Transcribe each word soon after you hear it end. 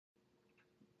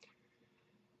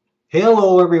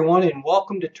Hello everyone and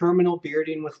welcome to Terminal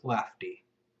Bearding with Lefty.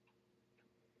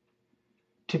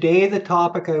 Today the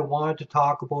topic I wanted to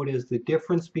talk about is the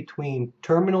difference between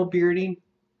terminal bearding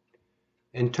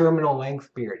and terminal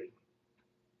length bearding.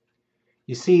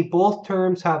 You see, both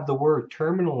terms have the word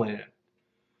terminal in it,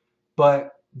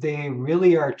 but they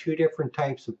really are two different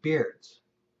types of beards.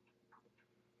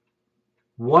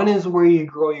 One is where you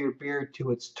grow your beard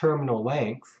to its terminal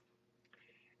length,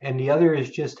 and the other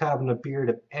is just having a beard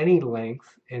of any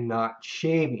length and not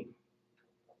shaving.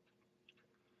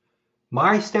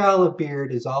 My style of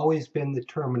beard has always been the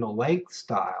terminal length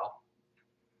style,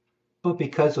 but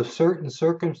because of certain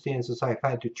circumstances I've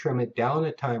had to trim it down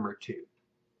a time or two.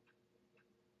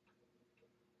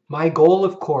 My goal,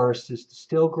 of course, is to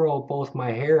still grow both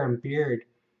my hair and beard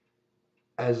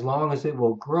as long as it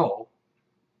will grow,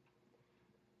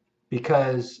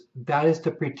 because that is the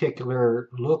particular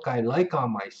look I like on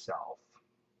myself.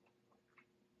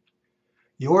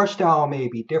 Your style may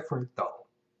be different though.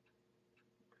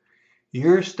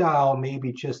 Your style may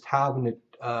be just having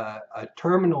a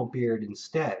terminal beard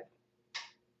instead.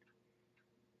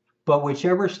 But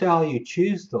whichever style you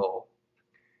choose though,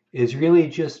 is really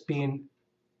just being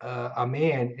a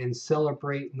man and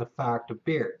celebrating the fact of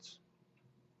beards.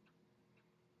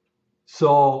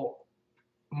 So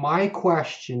my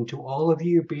question to all of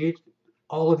you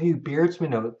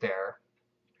beardsmen out there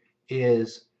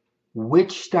is,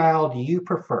 which style do you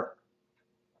prefer?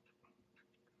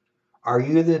 Are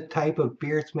you the type of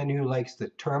beardsman who likes the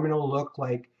terminal look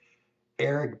like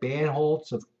Eric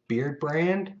Banholtz of Beard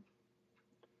Brand?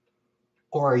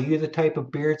 Or are you the type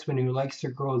of beardsman who likes to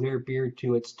grow their beard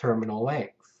to its terminal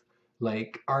length,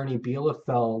 like Arnie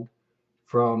Bielefeld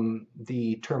from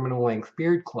the Terminal Length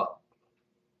Beard Club?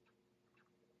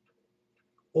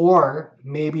 Or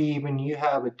maybe even you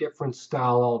have a different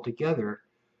style altogether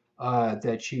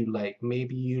that you like.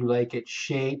 Maybe you like it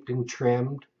shaped and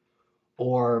trimmed,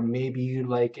 or maybe you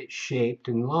like it shaped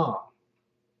and long.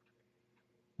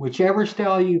 Whichever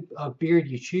style of beard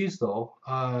you choose though,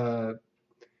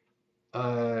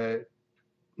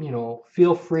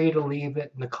 feel free to leave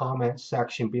it in the comments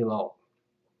section below.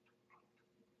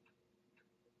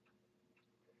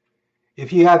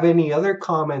 If you have any other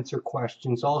comments or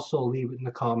questions, also leave it in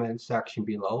the comments section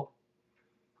below.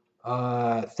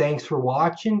 Thanks for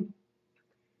watching,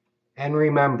 and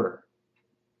remember,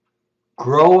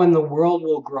 grow and the world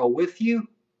will grow with you.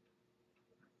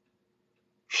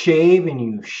 Shave and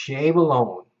you shave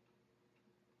alone.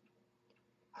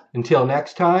 Until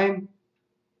next time,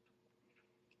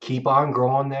 keep on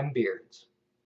growing them beards.